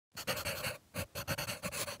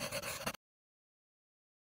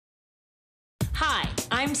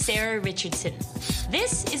I'm Sarah Richardson.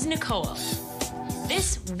 This is Nicole.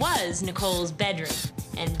 This was Nicole's bedroom.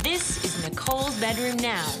 And this is Nicole's bedroom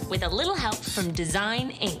now, with a little help from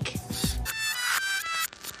Design Inc.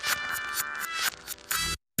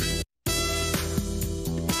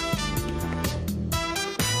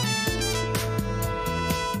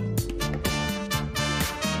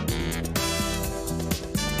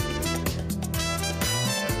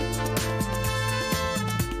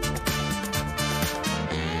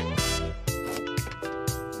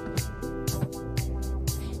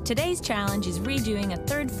 Today's challenge is redoing a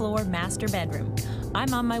third-floor master bedroom.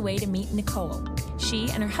 I'm on my way to meet Nicole. She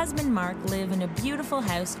and her husband Mark live in a beautiful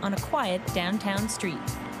house on a quiet downtown street.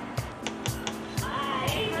 Hi,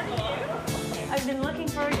 how are you? I've been looking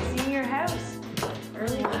forward to seeing your house.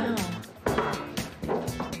 Early on.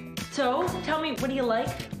 So, tell me, what do you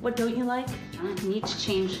like? What don't you like? I need to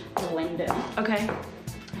change the window. Okay.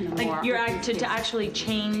 Like you're to actually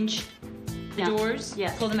change the doors?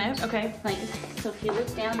 Yes. Pull them out? Okay. Like, so if you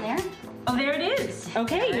look down there. Oh, there it is.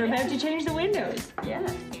 Okay, you're about to change the windows. Yeah.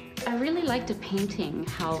 I really like the painting,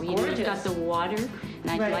 how you know, you've got the water,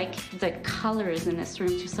 and I like the colors in this room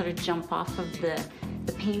to sort of jump off of the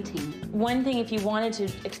painting. One thing, if you wanted to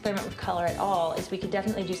experiment with color at all, is we could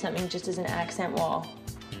definitely do something just as an accent wall.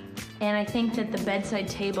 And I think that the bedside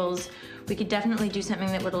tables, we could definitely do something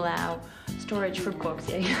that would allow storage for books.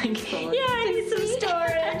 Yeah, I need some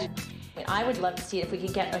storage. I would love to see if we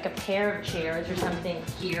could get like a pair of chairs or something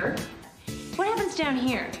here. What happens down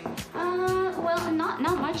here? Well, not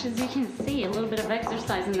much, as you can see. A little bit of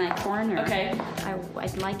exercise in that corner. Okay.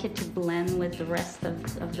 I'd like it to blend with the rest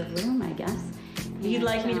of the room, I guess. You'd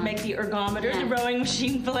like me to make the ergometer, the rowing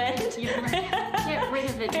machine blend? Get rid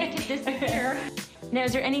of it, make it disappear. Now,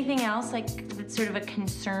 is there anything else like that's sort of a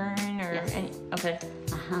concern or any? Okay.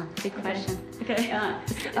 Good question. Okay.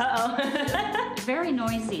 Very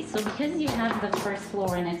noisy. So because you have the first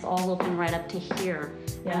floor and it's all open right up to here,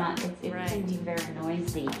 it's going to be very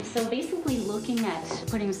noisy. So basically looking at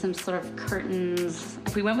putting some sort of curtains.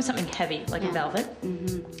 If we went with something heavy, like a velvet,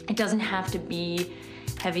 it doesn't have to be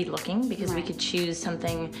heavy looking because we could choose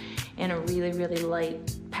something in a really, really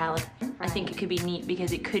light palette. I think it could be neat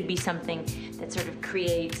because it could be something that sort of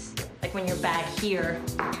creates, like when you're back here,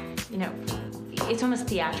 you know, it's almost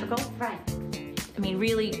theatrical. Right. I mean,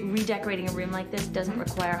 really redecorating a room like this doesn't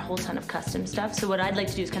require a whole ton of custom stuff. So what I'd like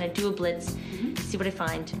to do is kind of do a blitz, see what I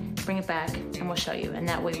find, bring it back, and we'll show you. And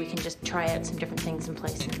that way we can just try out some different things in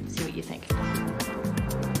place and see what you think.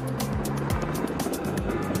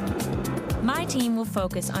 My team will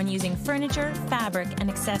focus on using furniture, fabric, and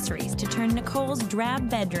accessories to turn Nicole's drab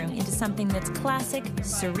bedroom into something that's classic,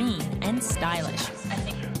 serene, and stylish.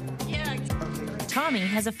 Tommy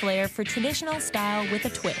has a flair for traditional style with a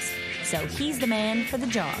twist, so he's the man for the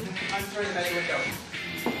job. I'm sorry to measure window.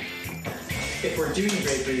 If we're doing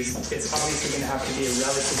draperies, it's obviously going to have to be a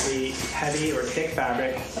relatively heavy or thick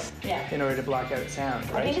fabric in order to block out sound,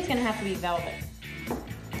 right? I think it's going to have to be velvet.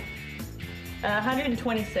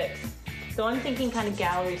 126. So I'm thinking kind of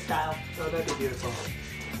gallery style. Oh, that'd be beautiful.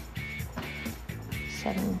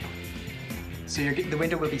 7. So the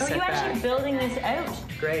window will be set back. Oh, you're actually building this out.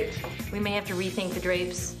 Great. We may have to rethink the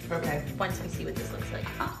drapes. Okay. Once we see what this looks like.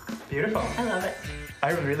 Beautiful. I love it.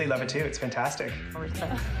 I really love it too. It's fantastic.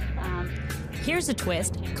 Here's a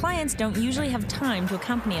twist. Clients don't usually have time to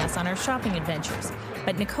accompany us on our shopping adventures,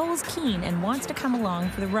 but Nicole's keen and wants to come along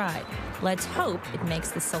for the ride. Let's hope it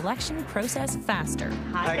makes the selection process faster.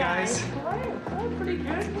 Hi guys. How are you? Oh, pretty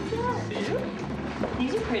good. What's that?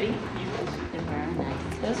 These are pretty. They're very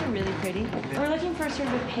nice. Those are really pretty. We're looking for sort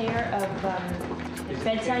of a pair of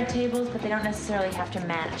bedside tables, but they don't necessarily have to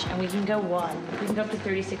match. And we can go wide. We can go up to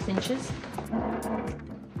 36 inches.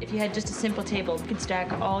 If you had just a simple table, you could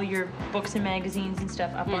stack all your books and magazines and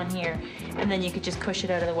stuff up on here, and then you could just push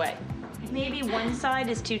it out of the way. Maybe one side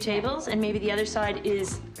is 2 tables, and maybe the other side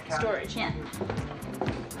is storage. Yeah.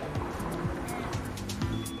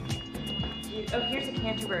 Oh, here's a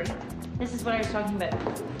Canterbury. This is what I was talking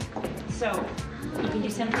about. So, you can do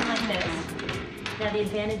something like this. Now, the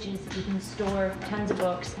advantage is you can store tons of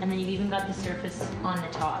books, and then you've even got the surface on the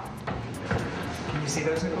top. Can you see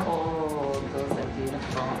those, Nicole? Oh, those are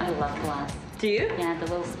beautiful. I love glass. Do you? Yeah, the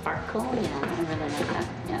little sparkle. Yeah, I really like that.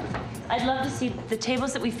 Yeah. I'd love to see the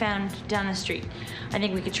tables that we found down the street. I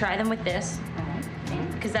think we could try them with this,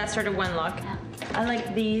 because that's sort of one look. Yeah. I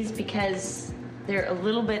like these because they're a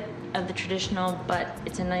little bit of the traditional, but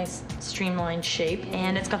it's a nice streamlined shape,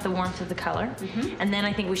 and it's got the warmth of the color. And then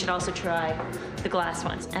I think we should also try the glass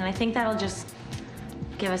ones. And I think that'll just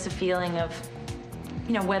give us a feeling of,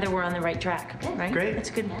 you know, whether we're on the right track, right? Great. That's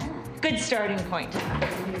a good, good starting point.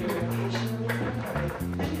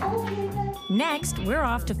 Next, we're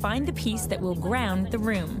off to find the piece that will ground the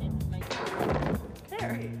room.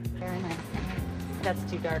 There. Very nice.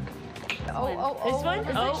 That's too dark. This one? Is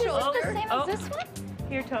the same as this one?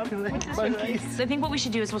 Here, Tom. What's this one like? So I think what we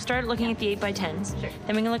should do is we'll start looking at the 8x10s. Sure.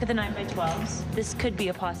 Then we can look at the 9x12s. This could be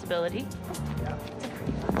a possibility.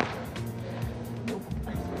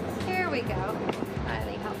 Here we go. I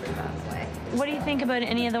think help her that way. What do you think about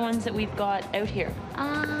any of the ones that we've got out here?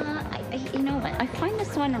 You know what? I find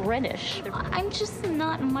this one reddish. I'm just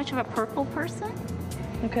not much of a purple person.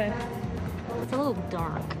 Okay. It's a little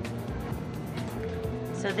dark.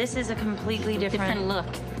 So this is a completely different look.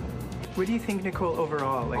 What do you think, Nicole,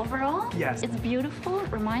 overall? Like, Overall? Yes. It's beautiful.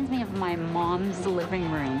 It reminds me of my mom's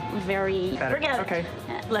living room. Very... better. Forget it. Okay.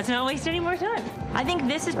 Let's not waste any more time. I think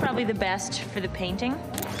this is probably the best for the painting.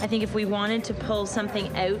 I think if we wanted to pull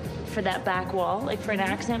something out for that back wall, like for an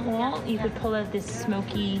accent wall, you could pull out this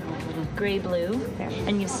smoky gray blue,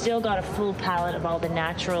 and you've still got a full palette of all the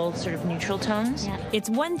natural sort of neutral tones. Yeah. It's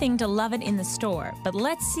one thing to love it in the store, but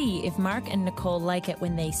let's see if Mark and Nicole like it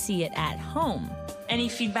when they see it at home. Any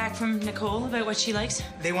feedback from Nicole about what she likes?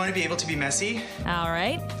 They want to be able to be messy. All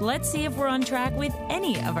right, let's see if we're on track with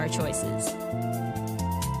any of our choices.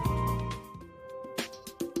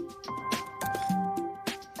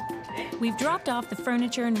 We've dropped off the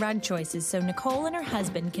furniture and rug choices so Nicole and her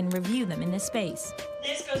husband can review them in the space.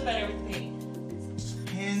 This goes better with the paint.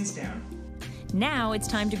 Hands down. Now it's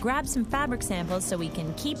time to grab some fabric samples so we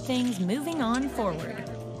can keep things moving on forward.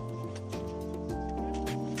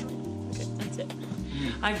 That's it.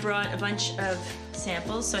 I brought a bunch of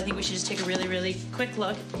samples, so I think we should just take a really, really quick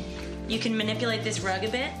look. You can manipulate this rug a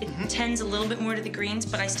bit. It tends a little bit more to the greens,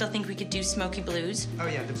 but I still think we could do smoky blues. Oh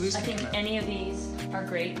yeah, the blues. I think any of these are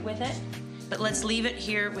great with it, but let's leave it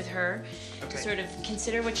here with her to sort of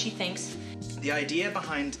consider what she thinks. The idea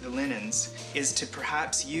behind the linens is to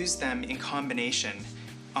perhaps use them in combination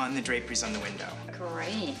on the draperies on the window.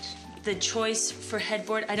 Great. The choice for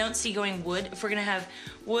headboard, I don't see going wood. If we're gonna have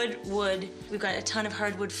wood, we've got a ton of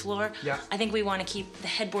hardwood floor. Yeah. I think we wanna keep the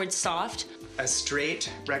headboard soft. A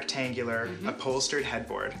straight, rectangular, upholstered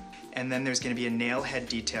headboard. And then there's going to be a nail head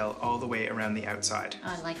detail all the way around the outside.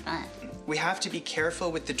 Oh, I like that. We have to be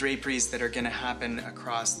careful with the draperies that are going to happen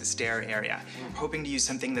across the stair area. We're hoping to use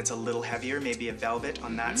something that's a little heavier, maybe a velvet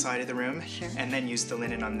on that side of the room, and then use the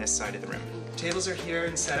linen on this side of the room. Tables are here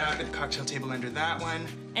and set out, a cocktail table under that one.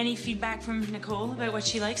 Any feedback from Nicole about what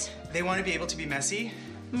she likes? They want to be able to be messy.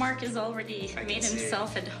 Mark has already made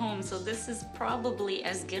himself at home, so this is probably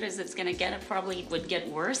as good as it's gonna get. It probably would get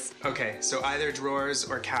worse. Okay, so either drawers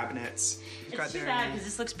or cabinets. It's too bad because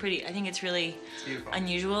this looks pretty. I think it's really beautiful.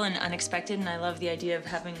 Unusual and unexpected, and I love the idea of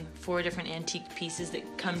having 4 different antique pieces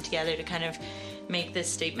that come together to kind of make this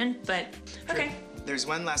statement, but okay. There's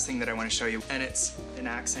one last thing that I want to show you, and it's an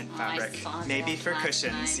accent fabric. I saw Maybe that for last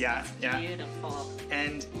cushions, night. yeah. Beautiful.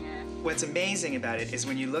 And what's amazing about it is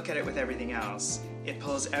when you look at it with everything else, it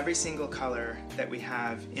pulls every single color that we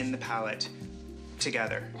have in the palette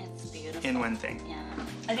together It's beautiful. in one thing. Yeah.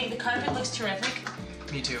 I think the carpet looks terrific.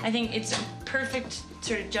 Me too. I think it's a perfect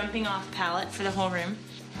sort of jumping off palette for the whole room.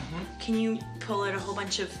 Can you pull out a whole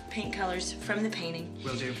bunch of paint colors from the painting?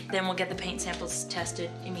 Will do. Then we'll get the paint samples tested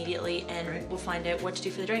immediately, and we'll find out what to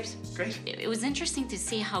do for the drapes. Great. It was interesting to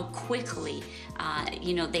see how quickly,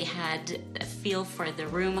 you know, they had a feel for the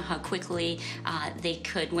room, how quickly they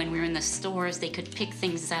could, when we were in the stores, they could pick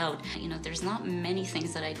things out. You know, there's not many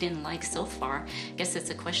things that I didn't like so far. I guess it's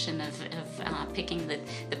a question of picking the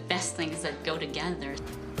best things that go together.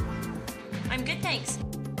 I'm good, thanks.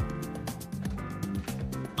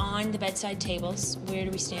 On the bedside tables, where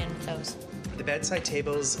do we stand with those? The bedside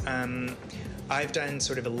tables, I've done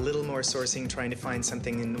sort of a little more sourcing, trying to find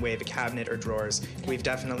something in the way of a cabinet or drawers. We've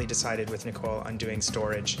definitely decided with Nicole on doing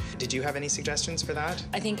storage. Did you have any suggestions for that?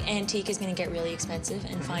 I think antique is going to get really expensive,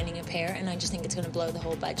 and finding a pair, and I just think it's going to blow the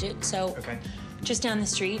whole budget. So just down the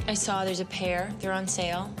street, I saw there's a pair. They're on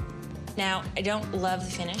sale. Now, I don't love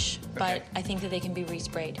the finish, but I think that they can be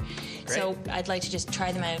resprayed. So I'd like to just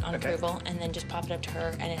try them out on approval and then just pop it up to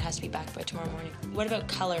her, and it has to be back by tomorrow morning. What about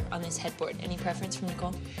color on this headboard? Any preference from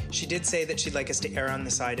Nicole? She did say that she'd like us to err on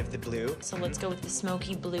the side of the blue. So let's go with the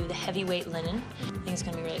smoky blue, the heavyweight linen. I think it's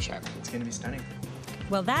going to be really sharp. It's going to be stunning.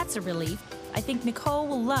 Well, that's a relief. I think Nicole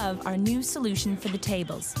will love our new solution for the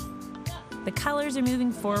tables. The colors are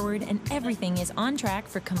moving forward and everything is on track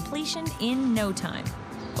for completion in no time.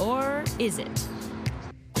 Or is it?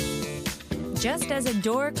 Just as a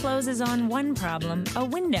door closes on one problem, a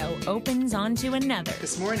window opens onto another.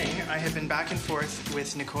 This morning, I have been back and forth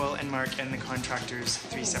with Nicole and Mark and the contractors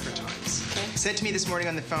 3 separate times. Said to me this morning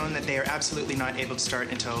on the phone that they are absolutely not able to start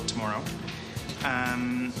until tomorrow.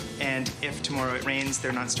 And if tomorrow it rains,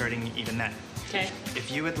 they're not starting even then. Okay.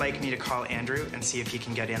 If you would like me to call Andrew and see if he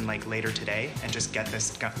can get in like later today and just get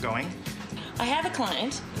this going. I have a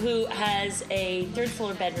client who has a third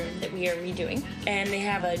floor bedroom that we are redoing, and they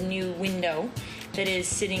have a new window that is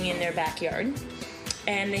sitting in their backyard.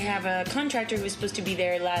 And they have a contractor who was supposed to be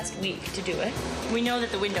there last week to do it. We know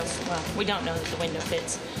that the window, well, we don't know that the window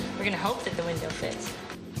fits. We're gonna hope that the window fits.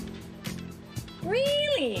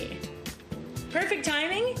 Really? Perfect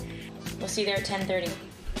timing? We'll see you there at 10:30.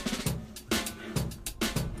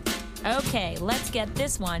 Okay, let's get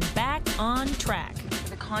this one back on track.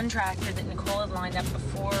 The contractor that Nicole had lined up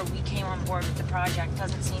before we came on board with the project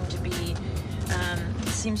doesn't seem to be,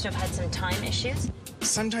 seems to have had some time issues.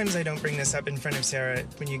 Sometimes I don't bring this up in front of Sarah.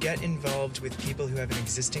 When you get involved with people who have an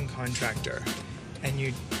existing contractor and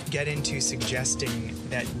you get into suggesting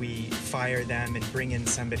that we fire them and bring in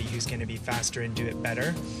somebody who's going to be faster and do it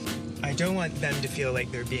better, I don't want them to feel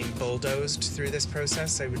like they're being bulldozed through this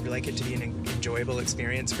process. I would like it to be an enjoyable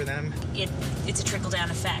experience for them. It's a trickle-down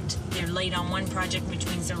effect. They're late on one project, which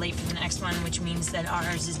means they're late for the next one, which means that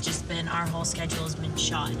ours has just been, our whole schedule has been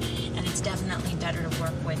shot. And it's definitely better to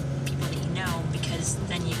work with people that you know, because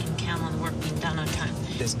then you can count on the work being done on time.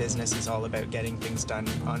 This business is all about getting things done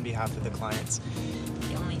on behalf of the clients.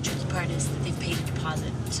 The only tricky part is that they've paid a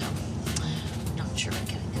deposit, so I'm not sure about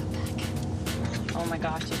getting that back. Oh my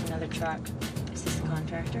gosh, there's another truck. Is this the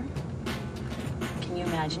contractor? Can you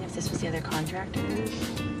imagine if this was the other contractor?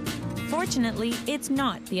 Fortunately, it's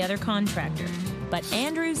not the other contractor, but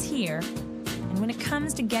Andrew's here, and when it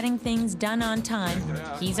comes to getting things done on time,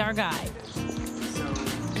 he's our guy.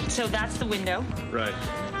 So that's the window. Right.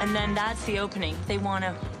 And then that's the opening. They want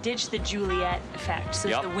to ditch the Juliet effect, so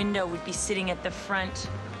that the window would be sitting at the front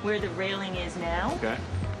where the railing is now. Okay.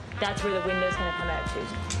 That's where the window's going to come out to.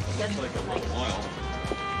 Looks like a little oil.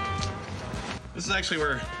 This is actually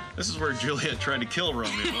where, this is where Juliet tried to kill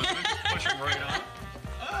Romeo, wasn't it? Push him right off.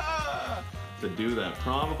 To do that,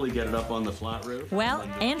 probably get it up on the flat roof. Well,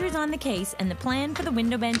 Andrew's on the case, and the plan for the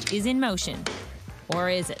window bench is in motion. Or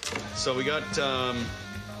is it? So we've got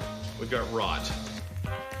rot.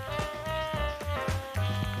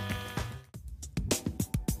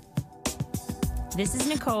 This is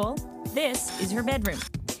Nicole, this is her bedroom,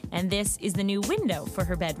 and this is the new window for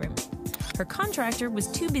her bedroom. Her contractor was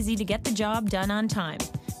too busy to get the job done on time,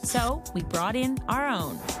 so we brought in our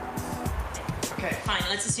own. Okay. Fine,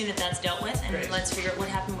 let's assume that that's dealt with, and Great. let's figure out what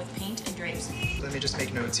happened with paint and drapes. Let me just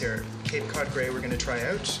make notes here. Cape Cod Gray we're going to try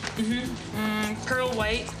out. Pearl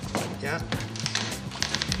white, Yeah.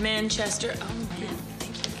 Manchester. Oh man,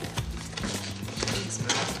 thank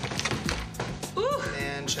you. Ooh,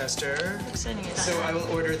 Manchester. exciting is So I will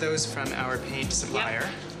order those from our paint supplier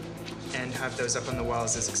and have those up on the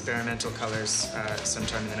walls as experimental colors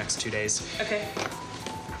sometime in the next 2 days. Okay.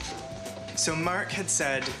 So Mark had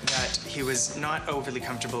said that he was not overly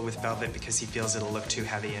comfortable with velvet because he feels it'll look too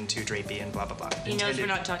heavy and too drapey and blah, blah, blah. He knows we're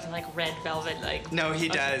not talking like red velvet, like. No, he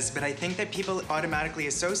does, but I think that people automatically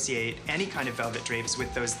associate any kind of velvet drapes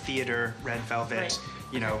with those theater red velvet, Right.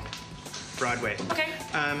 you know, Broadway. Okay.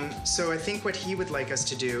 So I think what he would like us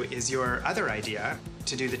to do is your other idea,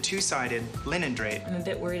 to do the two-sided linen drape. I'm a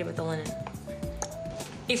bit worried about the linen.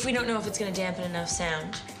 If we don't know if it's going to dampen enough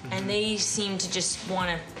sound, and they seem to just want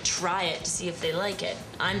to try it to see if they like it,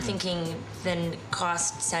 I'm thinking then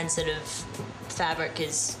cost-sensitive fabric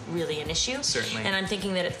is really an issue. Certainly. And I'm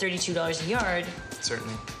thinking that at $32 a yard,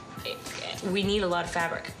 Certainly. we need a lot of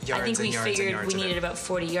fabric. I Yards think we and yards and figured yards we of it. needed about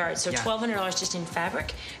 40 yards. So Yeah. $1,200 just in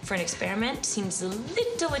fabric for an experiment seems a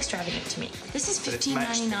little extravagant to me. This is But it's much.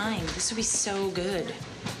 $15.99. This would be so good.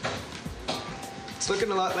 It's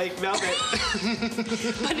looking a lot like velvet.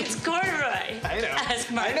 But it's corduroy. I know.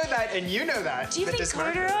 Ask Mark. I know that, and you know that. Do you but think does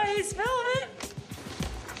Mark know corduroy is velvet?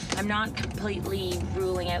 I'm not completely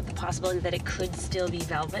ruling out the possibility that it could still be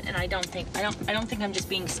velvet, and I don't think I'm just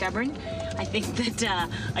being stubborn. I think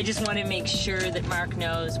that I just want to make sure that Mark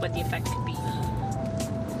knows what the effect could be.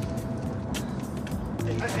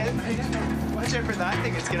 Watch out for that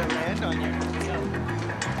thing, it's gonna land on you.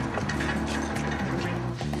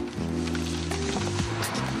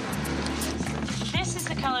 This is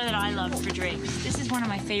the color that I love for drapes. This is one of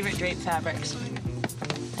my favorite drape fabrics.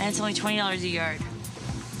 And it's only $20 a yard.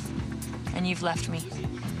 And you've left me.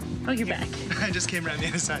 Oh, you're back. I just came around the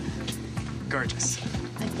other side. Gorgeous.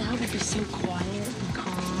 Like velvet is so quiet and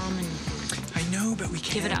calm and I know, but we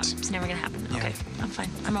can't. give it up. It's never gonna happen. Yeah. Okay, I'm fine.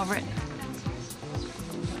 I'm over it.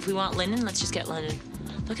 If we want linen, let's just get linen.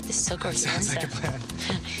 Look at this silk Sounds like a organza.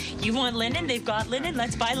 plan. You want linen? They've got linen.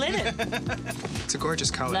 Let's buy linen. It's a gorgeous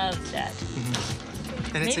color. Love that.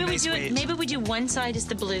 And it's a nice weight. Maybe we do one side is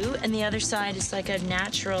the blue and the other side is like a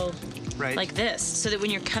natural, Right. like this, so that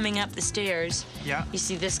when you're coming up the stairs, Yeah. you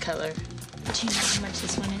see this color. Do you know how much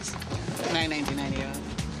this one is? $9.99.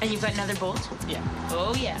 And you've got another bolt? Yeah.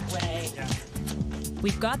 Oh yeah. Way. Yeah.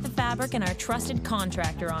 We've got the fabric and our trusted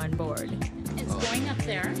contractor on board. It's going up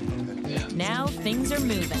there. Now things are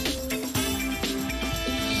moving.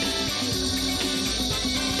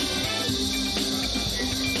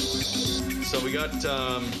 So we got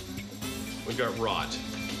wrought.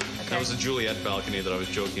 That was a Juliet balcony that I was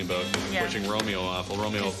joking about pushing Romeo off. Well,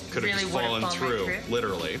 Romeo could have really just would have fallen fallen through, right through.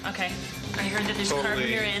 literally. Okay. I heard that there's Totally.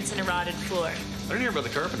 carpenter ants and a rotted floor. I didn't hear about the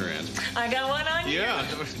carpenter ant. I got one on you. Yeah.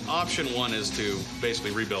 Option one is to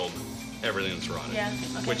basically rebuild everything that's rotted. Yeah,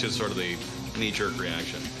 okay. Which is sort of the knee-jerk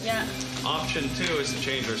reaction. Yeah. Option two is to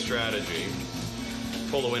change our strategy,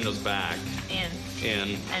 pull the windows back,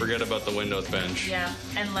 and forget about the windows bench. Yeah.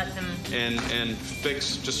 And let them. And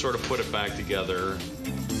fix, just sort of put it back together.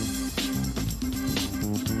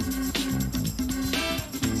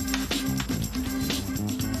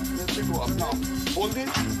 Let me go up now. Hold it.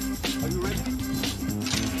 Are you ready?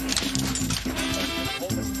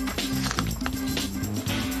 Hold it.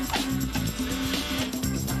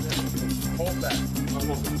 Hold that.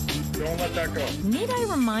 Don't let that go. Need I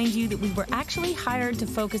remind you that we were actually hired to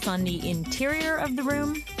focus on the interior of the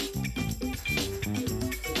room?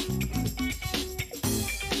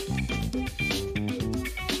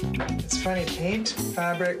 It's funny, paint,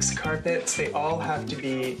 fabrics, carpets, they all have to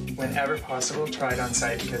be, whenever possible, tried on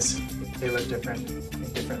site because they look different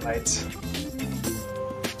in different lights. Look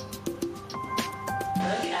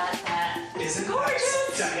at that. Isn't Gorgeous.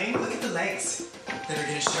 that stunning? Look at the legs that are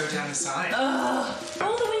going to show down the side. Oh, the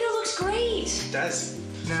window looks great. It does.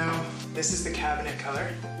 Now, this is the cabinet color.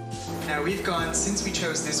 Now we've gone, since we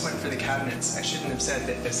chose this one for the cabinets, I shouldn't have said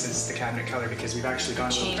that this is the cabinet color because we've actually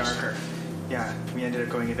gone a little darker. Yeah, we ended up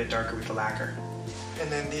going a bit darker with the lacquer.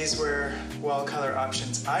 And then these were wall color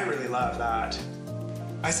options. I really love that.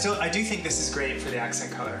 I do think this is great for the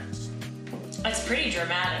accent color. It's pretty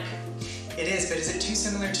dramatic. It is, but is it too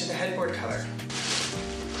similar to the headboard color?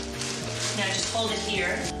 Now just hold it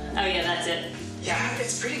here. Oh yeah, that's it. Yeah,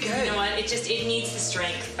 it's pretty good. You know what? It needs the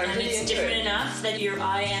strength. I'm And really it's into different it. enough that your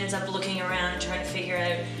eye ends up looking around and trying to figure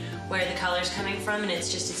out where the color's coming from, and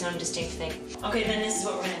it's just its own distinct thing. Okay, then this is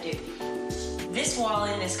what we're gonna do. This wall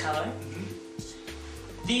in this color.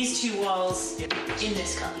 These two walls in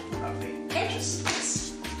this color. Lovely. Okay?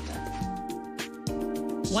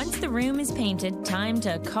 Once the room is painted, time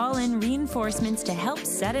to call in reinforcements to help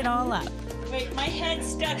set it all up. Wait, my head's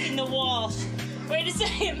stuck in the wall. Wait a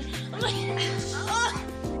second. I'm like, oh.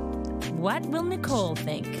 What will Nicole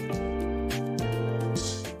think?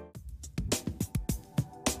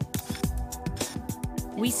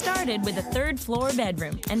 We started with a third-floor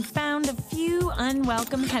bedroom and found a few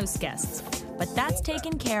unwelcome house guests. But that's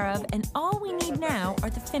taken care of, and all we need now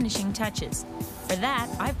are the finishing touches. For that,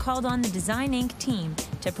 I've called on the Design Inc. team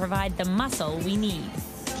to provide the muscle we need.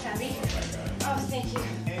 Abby? Oh, thank you.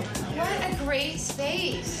 What a great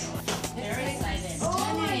space. Very excited.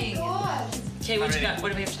 Oh my god. Okay, what you got?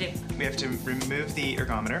 What do we have to do? We have to remove the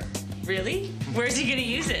ergometer. Really? Where's he gonna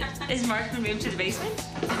use it? Is Mark gonna move to the basement?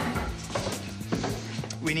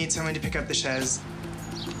 We need someone to pick up the chaise.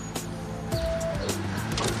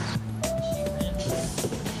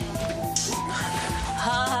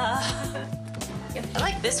 I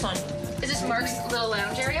like this one. Is this Mark's little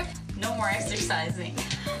lounge area? No more exercising.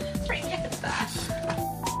 Forget that.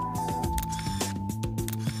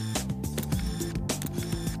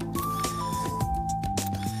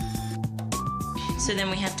 So then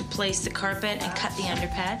we have to place the carpet and cut the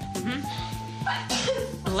underpad.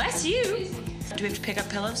 Bless you. Do we have to pick up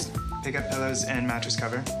pillows? Pick up pillows and mattress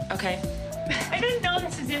cover. Okay. I didn't know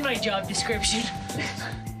this is in my job description.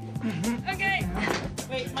 Okay.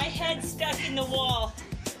 Wait, my head's stuck in the wall.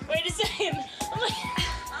 Wait a second. I'm like,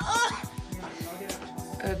 oh.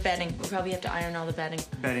 Bedding. We'll probably have to iron all the bedding.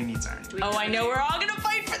 Bedding needs iron. Oh, I know. We're all gonna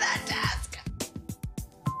fight for that task.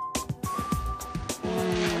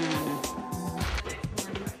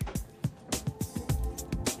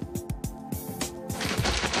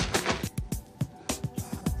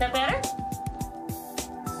 Is that better?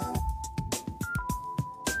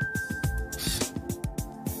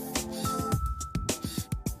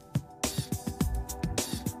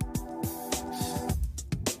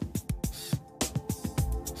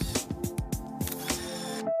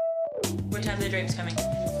 What time are the drapes coming?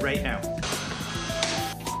 Right now.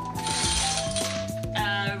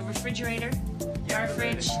 Refrigerator, our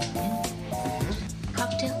fridge,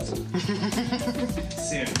 cocktails.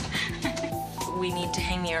 Soon. We need to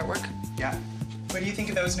hang the artwork. Yeah. What do you think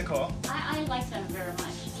of those, Nicole? I like them very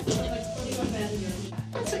much.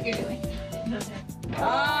 That's what you're doing.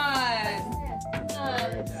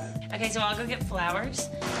 Okay, so I'll go get flowers.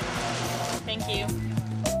 Thank you.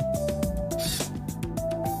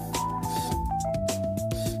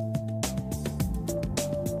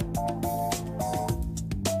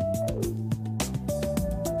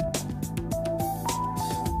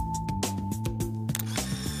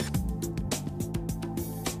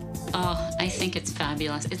 Oh, I think it's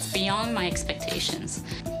fabulous. It's beyond my expectations.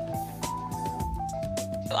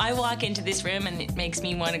 I walk into this room and it makes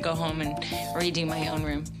me want to go home and redo my own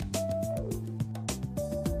room.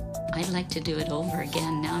 I'd like to do it over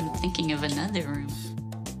again. Now I'm thinking of another room.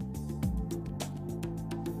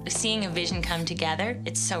 Seeing a vision come together,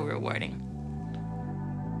 it's so rewarding.